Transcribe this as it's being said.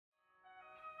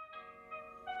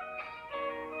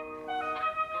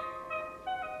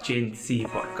Gen Z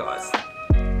podcast.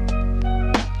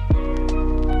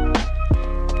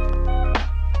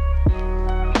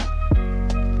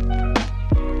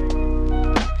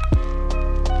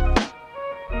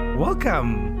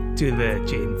 Welcome to the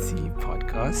Gen Z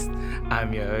podcast.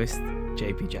 I'm your host,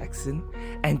 JP Jackson,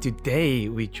 and today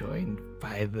we're joined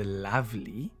by the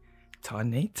lovely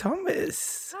Tane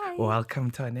Thomas. Hi. Welcome,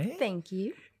 Tane. Thank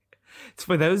you.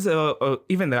 For those,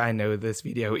 even though I know this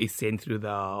video is sent through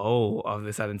the whole of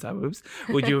the southern suburbs,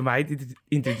 would you mind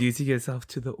introducing yourself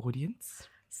to the audience?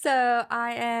 So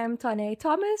I am Tane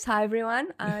Thomas. Hi,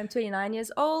 everyone. I'm 29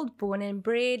 years old, born and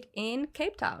bred in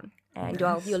Cape Town. And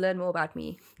well, you'll learn more about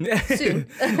me soon.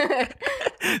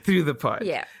 Through the pod.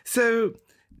 Yeah. So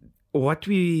what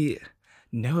we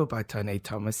know about Tane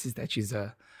Thomas is that she's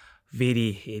a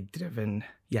very head-driven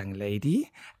young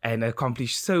lady and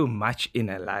accomplished so much in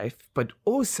her life. But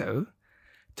also,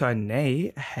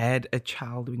 Tane had a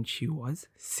child when she was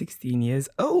 16 years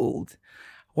old.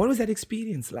 What was that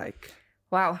experience like?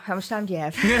 Wow, how much time do you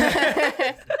have?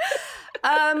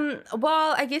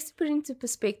 Well, I guess to put it into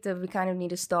perspective, we kind of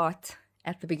need to start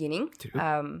at the beginning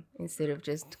instead of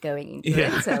just going into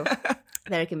it. So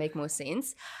that it can make more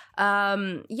sense. I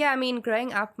mean,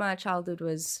 growing up, my childhood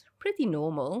was pretty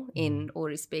normal in all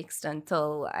respects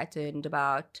until I turned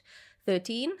about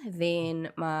 13.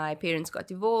 Then my parents got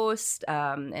divorced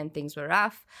and things were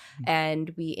rough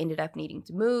and we ended up needing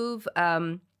to move.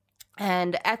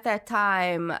 And at that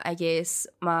time, I guess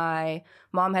my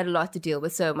mom had a lot to deal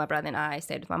with. So my brother and I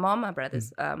stayed with my mom. My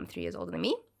brother's 3 years older than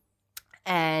me.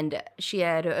 And she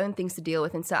had her own things to deal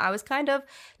with. And so I was kind of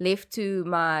left to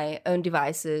my own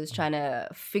devices, trying to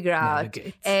figure out,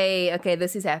 okay,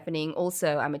 this is happening.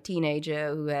 Also, I'm a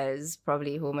teenager who has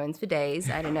probably hormones for days.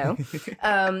 I don't know.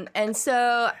 And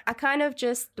so I kind of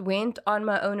just went on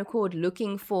my own accord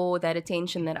looking for that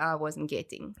attention that I wasn't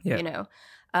getting, you know.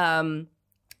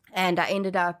 And I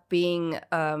ended up being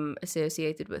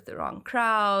associated with the wrong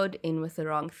crowd, in with the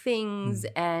wrong things.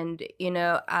 And, you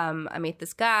know, I met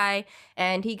this guy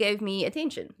and he gave me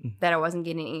attention that I wasn't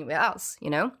getting anywhere else, you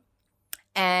know.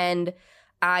 And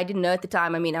I didn't know at the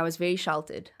time. I mean, I was very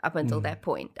sheltered up until that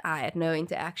point. I had no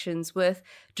interactions with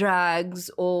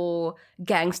drugs or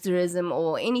gangsterism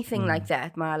or anything like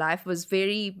that. My life was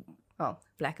very,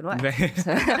 black and white,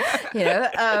 you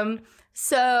know.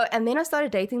 So, and then I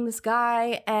started dating this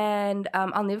guy and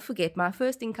I'll never forget my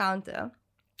first encounter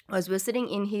was we're sitting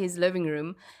in his living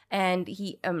room and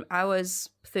I was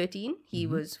 13, he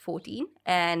was 14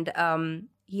 and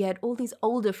he had all these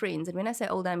older friends. And when I say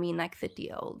older, I mean like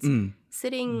 30-year-olds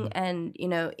sitting and, you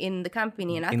know, in the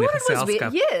company. And I thought it was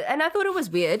weird. Yeah, and I thought it was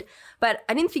weird, but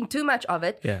I didn't think too much of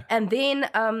it. Yeah. And then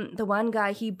the one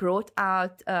guy, he brought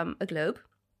out a globe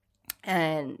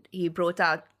and he brought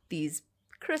out these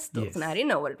crystals and I didn't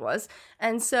know what it was.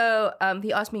 And so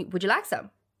he asked me, would you like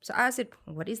some? So I said,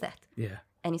 what is that? Yeah.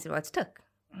 And he said, well, it's tuk.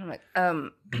 I'm like,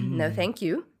 no, thank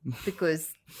you.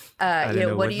 Because,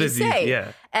 what do you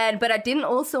say? But I didn't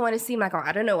also want to seem like,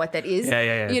 I don't know what that is.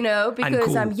 You know,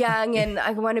 because I'm young and I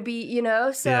want to be, you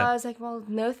know. So I was like, well,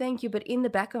 no, thank you. But in the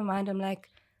back of my mind, I'm like,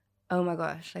 oh my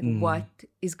gosh, like what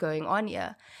is going on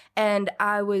here? And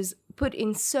I was put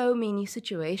in so many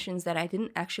situations that I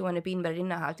didn't actually want to be in, but I didn't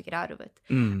know how to get out of it.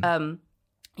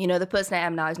 You know, the person I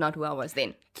am now is not who I was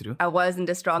then. True. I wasn't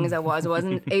as strong as I was. I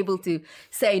wasn't able to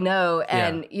say no.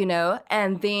 And, you know,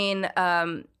 and then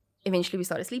eventually we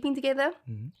started sleeping together.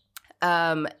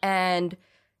 And,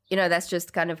 you know, that's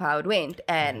just kind of how it went.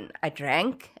 And I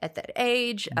drank at that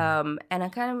age. And I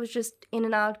kind of was just in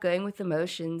and out, going with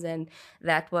emotions. And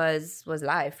that was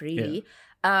life, really.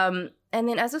 And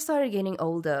then as I started getting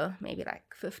older, maybe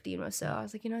like 15 or so, I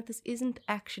was like, you know what, this isn't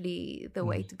actually the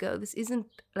way to go. This isn't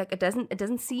like, it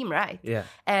doesn't seem right. Yeah.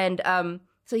 And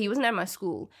so he wasn't at my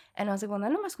school. And I was like, well,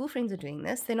 none of my school friends are doing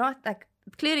this. They're not like,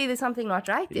 clearly there's something not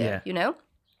right there, you know?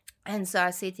 And so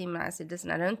I said to him, I said,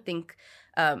 listen, I don't think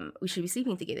we should be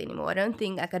sleeping together anymore. I don't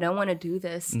think, like, I don't want to do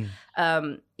this,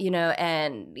 you know,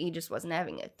 and he just wasn't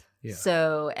having it. Yeah.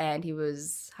 So, and he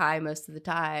was high most of the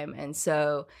time. And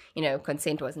so, you know,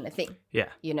 consent wasn't a thing. Yeah.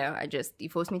 You know, he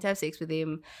forced me to have sex with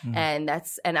him. And I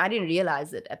didn't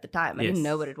realize it at the time. I didn't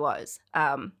know what it was.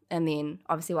 And then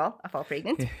obviously, I fell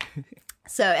pregnant.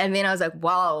 So, and then I was like,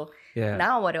 wow,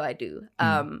 now what do I do?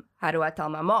 How do I tell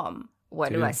my mom?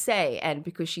 what do I say? And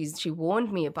because she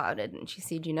warned me about it, and she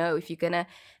said, if you're gonna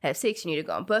have sex, you need to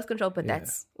go on birth control. But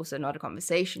that's also not a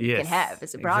conversation you can have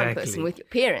as a brown person with your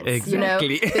parents.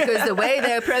 Because the way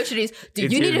they approach it is, do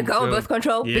you need to go on birth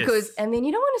control? Because, and then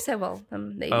you don't want to say, well,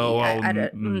 maybe I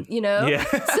don't,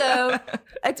 So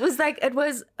it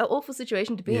was an awful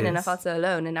situation to be in, and I felt so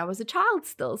alone, and I was a child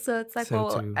still. So it's like,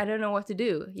 I don't know what to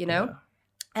do,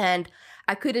 and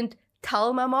I couldn't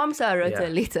tell my mom, so I wrote her a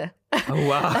letter. Oh,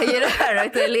 wow. I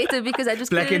wrote her a letter because I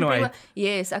just Black and white.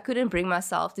 I couldn't bring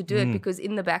myself to do it, because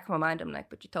in the back of my mind, I'm like,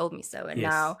 but you told me so. And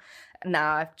now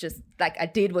I've just, I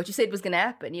did what you said was going to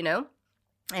happen,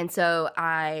 And so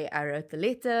I wrote the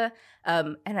letter,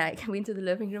 and I went to the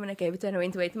living room and I gave it to her and I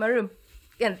went away to my room.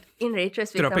 And in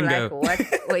retrospect, I'm like, what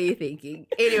were you thinking?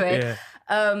 Anyway,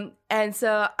 and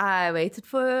so I waited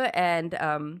for her,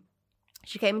 and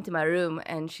she came into my room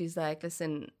and she's like,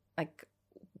 listen,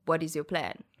 what is your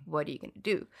plan? What are you going to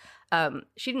do?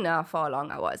 She didn't know how far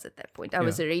along I was at that point. I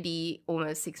was already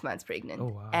almost 6 months pregnant. Oh,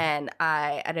 wow. And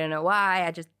I don't know why.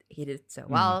 I just hid it so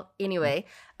well. Anyway,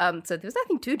 so there was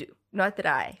nothing to do. Not that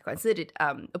I considered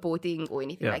aborting or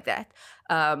anything like that.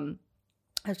 I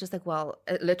was just like,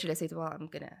 literally I said, I'm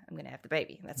gonna have the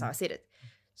baby. And that's how I said it.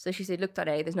 So she said, look,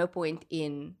 Tane, there's no point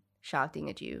in shouting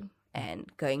at you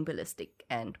and going ballistic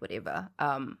and whatever.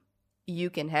 You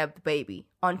can have the baby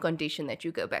on condition that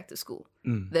you go back to school.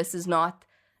 This is not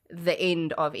the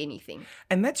end of anything.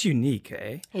 And that's unique,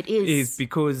 eh? It is. Is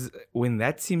because when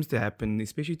that seems to happen,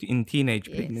 especially in teenage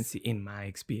pregnancy, in my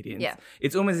experience,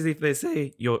 it's almost as if they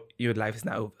say, your life is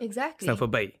now over. Exactly. It's now for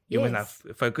baby. You must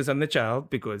now focus on the child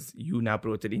because you now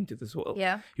brought it into this world.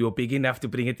 Yeah. You're big enough to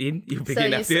bring it in. You're big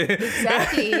enough to...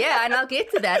 Exactly, yeah. And I'll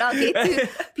get to that. I'll get to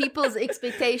people's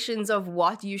expectations of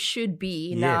what you should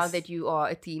be now that you are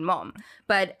a teen mom.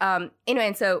 But anyway,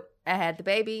 and so I had the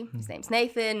baby. His name's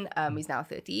Nathan. He's now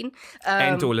 13.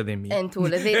 And taller than me. And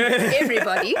taller than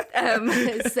everybody.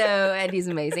 And he's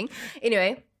amazing.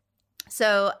 Anyway,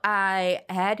 so I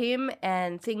had him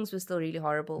and things were still really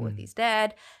horrible with his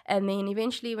dad. And then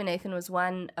eventually when Nathan was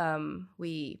 1,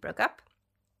 we broke up.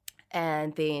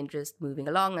 And then just moving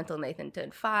along until Nathan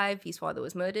turned 5, his father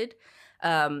was murdered.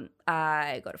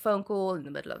 I got a phone call in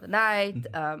the middle of the night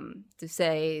to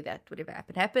say that whatever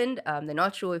happened. They're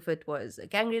not sure if it was a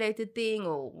gang-related thing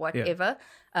or whatever,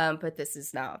 but this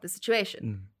is now the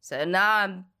situation. So now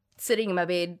I'm sitting in my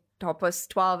bed,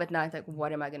 12 at night, like,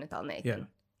 what am I going to tell Nathan? Yeah.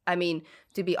 I mean,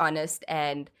 to be honest,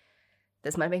 and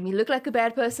this might make me look like a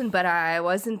bad person, but I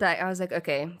wasn't. I was like,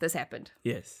 okay, this happened.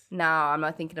 Yes. Now I'm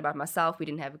not thinking about myself. We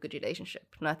didn't have a good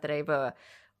relationship. Not that I ever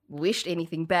wished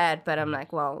anything bad, but I'm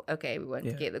like, well, okay, we weren't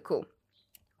together, cool.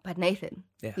 But Nathan,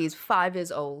 he's 5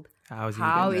 years old.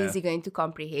 How is he going to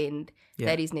comprehend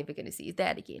that he's never going to see his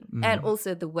dad again? And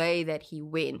also the way that he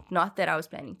went, not that I was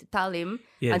planning to tell him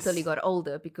until he got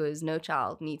older, because no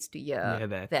child needs to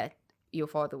hear that your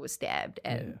father was stabbed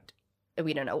and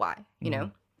we don't know why, you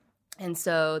know? And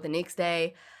so the next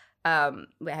day,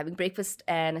 we're having breakfast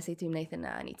and I say to him, Nathan,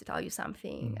 I need to tell you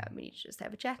something. We need to just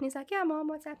have a chat. And he's like, yeah, Mom,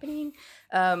 what's happening?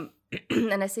 And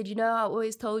I said, I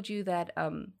always told you that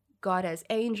God has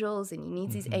angels and he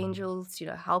needs his angels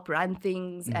to, help run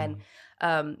things. And,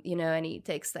 and he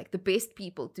takes like the best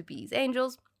people to be his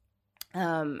angels.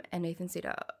 And Nathan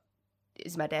said,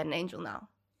 is my dad an angel now?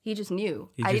 He just knew.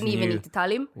 I didn't even need to tell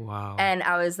him. Wow. And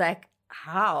I was like,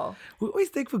 how? We always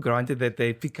take for granted that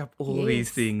they pick up all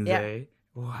these things, eh?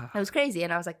 Wow. It was crazy.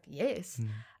 And I was like, yes.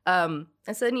 And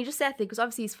so then he just sat there because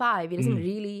obviously he's 5. He doesn't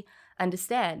really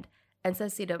understand. And so I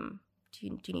said, do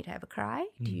you need to have a cry?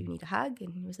 Do you need a hug?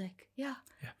 And he was like, yeah.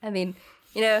 And then,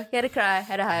 he had a cry,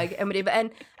 had a hug and whatever.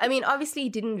 And I mean, obviously he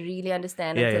didn't really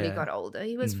understand until he got older.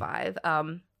 He was 5.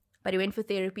 But he went for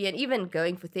therapy, and even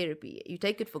going for therapy, you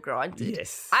take it for granted.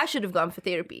 Yes. I should have gone for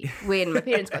therapy when my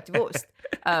parents got divorced.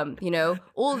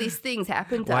 All these things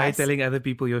happened to us. Why telling other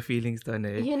people your feelings, Tane?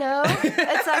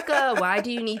 It's like, why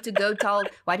do you need to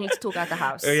why do you need to talk out the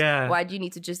house? Why do you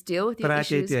need to just deal with your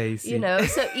issues?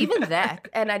 So even that,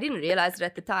 and I didn't realize it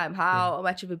at the time, how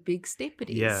much of a big step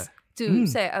it is. To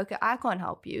say, okay, I can't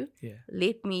help you.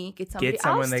 Let me get somebody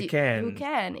someone else who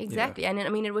can. Exactly. And I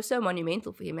mean, it was so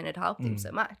monumental for him and it helped him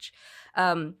so much.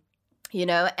 And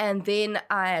then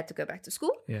I had to go back to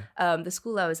school. The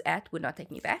school I was at would not take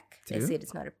me back. They said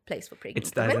it's not a place for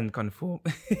pregnant women. It doesn't conform.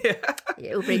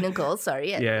 Or pregnant girls,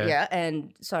 sorry.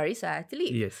 And sorry, so I had to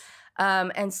leave. Yes.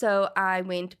 And so I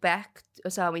went back.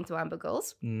 So I went to Amber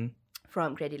Girls.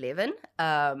 From grade 11,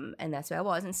 and that's where I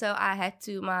was. And so I had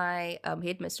to, my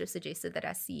headmistress suggested that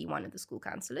I see one of the school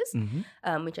counselors,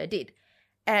 which I did.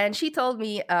 And she told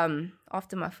me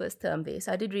after my first term there,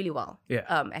 so I did really well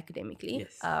academically.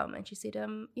 And she said,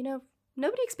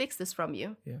 nobody expects this from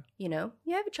you. Yeah. You know,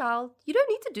 you have a child. You don't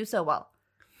need to do so well.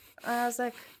 I was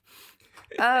like,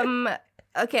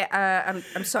 okay,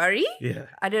 I'm sorry. Yeah.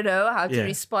 I don't know how to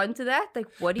respond to that. Like,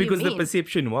 what do you mean? Because the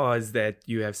perception was that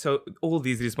you have all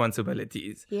these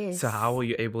responsibilities. Yes. So how are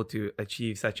you able to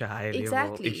achieve such a high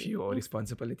level if your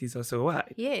responsibilities are so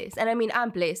wide? Yes. And I mean, I'm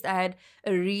blessed. I had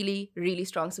a really, really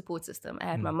strong support system. I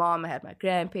had my mom, I had my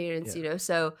grandparents, you know.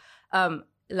 So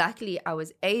luckily I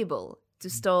was able to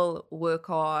still work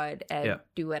hard and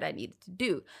do what I needed to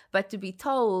do. But to be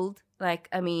told, like,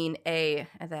 I mean,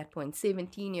 at that point,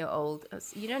 17-year-old,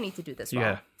 you don't need to do this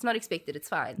well. It's not expected. It's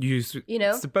fine. You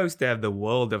know? Supposed to have the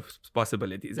world of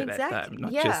possibilities at that time,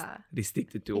 not just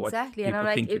restricted to what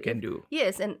people think you can do.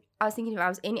 Yes, and I was thinking if I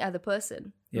was any other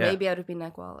person, maybe I would have been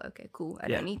like, well, okay, cool, I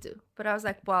don't need to. But I was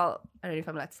like, well, I don't know if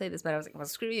I'm allowed to say this, but I was like, well,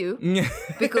 screw you.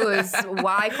 Because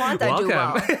why can't I do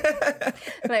well?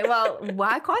 Like, well,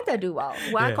 why can't I do well?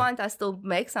 Why can't I still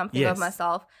make something of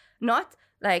myself? Not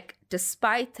like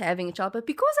despite having a child, but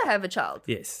because I have a child.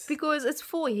 Yes. Because it's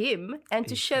for him and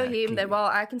to show him that, well,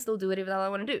 I can still do whatever I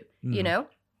want to do, you know?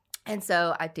 And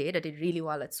so I did really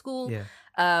well at school. Yeah.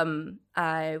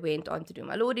 I went on to do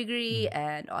my law degree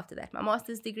and after that my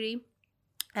master's degree.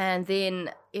 And then,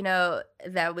 you know,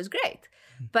 that was great.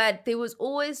 But there was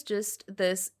always just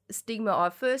this stigma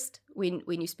of first, when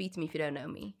you speak to me, if you don't know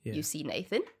me, you see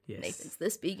Nathan. Yes. Nathan's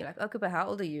this big. You're like, okay, but how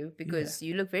old are you? Because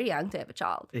you look very young to have a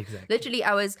child. Exactly. Literally,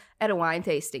 I was at a wine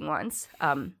tasting once,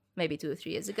 maybe 2 or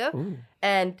 3 years ago. Ooh.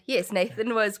 And yes,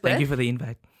 Nathan was with. Thank you for the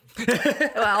invite.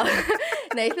 Well,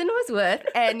 Nathan was with,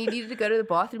 and he needed to go to the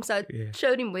bathroom, so I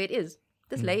showed him where it is.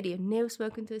 This lady, I've never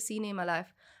spoken to a senior in my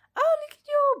life. Oh, look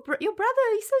at your brother.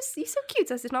 He's so cute.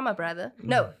 So I said, not my brother.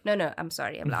 No. I'm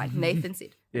sorry. I'm lying. Nathan said,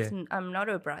 I'm not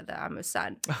her brother. I'm her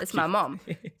son. It's my mom.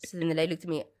 So then the lady looked at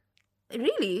me,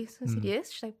 really? So I said,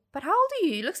 yes. She's like, but how old are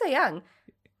you? You look so young.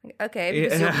 Like, okay,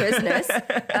 because your business.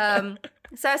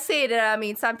 So I said, I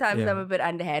mean, sometimes I'm a bit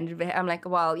underhanded. But I'm like,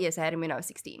 well, yes, I had him when I was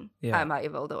 16.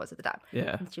 However old I was at the time.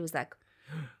 Yeah. And she was like,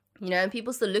 you know, and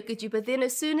people still look at you, but then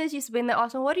as soon as when they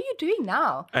ask, well, what are you doing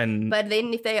now? But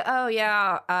then if they,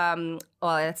 well,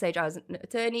 let's say I was an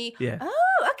attorney. Yeah.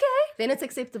 Oh, okay. Then it's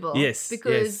acceptable. Yes.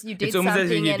 Because you did it's almost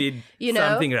something. As if you did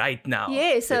something right now.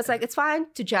 Yeah. So it's like, it's fine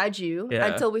to judge you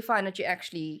until we find that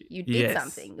you did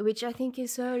something, which I think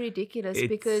is so ridiculous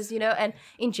because, you know, and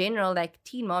in general, like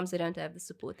teen moms, they don't have the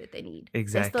support that they need.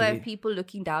 Exactly. They still have people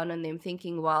looking down on them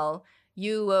thinking, well,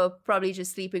 you were probably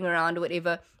just sleeping around or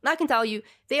whatever. And I can tell you,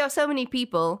 there are so many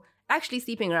people actually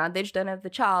sleeping around. They just don't have the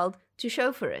child to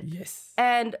show for it. Yes.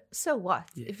 And so what?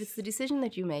 Yes. If it's the decision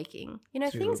that you're making, you know,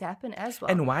 things happen as well.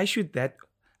 And why should that,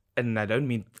 and I don't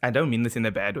mean this in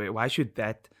a bad way, why should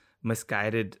that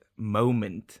misguided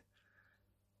moment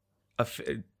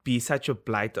be such a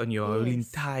blight on your whole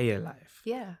entire life?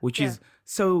 Yeah. Which is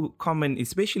so common,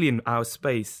 especially in our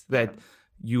space, that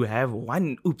you have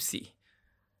one oopsie.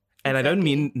 And I don't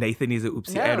mean Nathan is an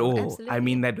oopsie at all. Absolutely. I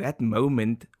mean that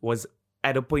moment was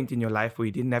at a point in your life where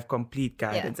you didn't have complete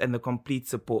guidance and the complete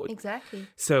support. Exactly.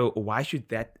 So why should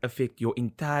that affect your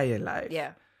entire life?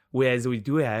 Yeah. Whereas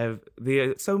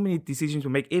there are so many decisions we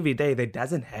make every day that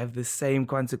doesn't have the same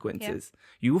consequences.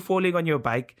 You falling on your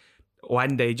bike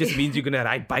one day just means you're going to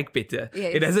ride bike better.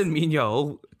 Yes. It doesn't mean your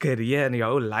whole career and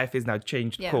your whole life is now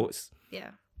changed course.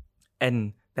 Yeah.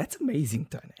 And that's amazing,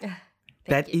 Tanya.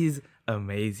 That is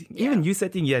amazing. Yeah. Even you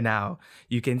sitting here now,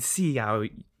 you can see how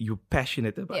you're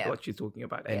passionate about what you're talking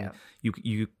about, and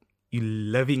you're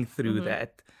living through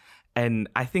that. And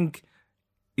I think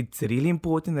it's really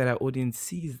important that our audience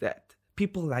sees that.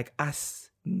 People like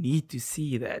us need to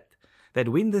see that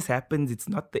when this happens, it's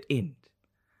not the end.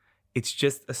 It's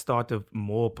just a start of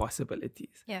more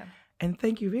possibilities. Yeah. And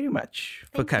thank you very much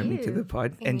for coming to the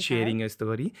pod and sharing your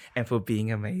story and for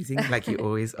being amazing like you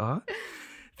always are.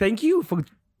 Thank you for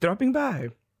dropping by.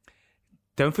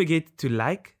 Don't forget to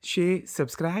like, share,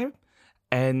 subscribe,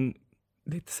 and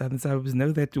let the Southern Suburbs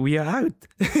know that we are out.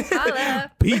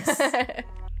 Holla. Peace.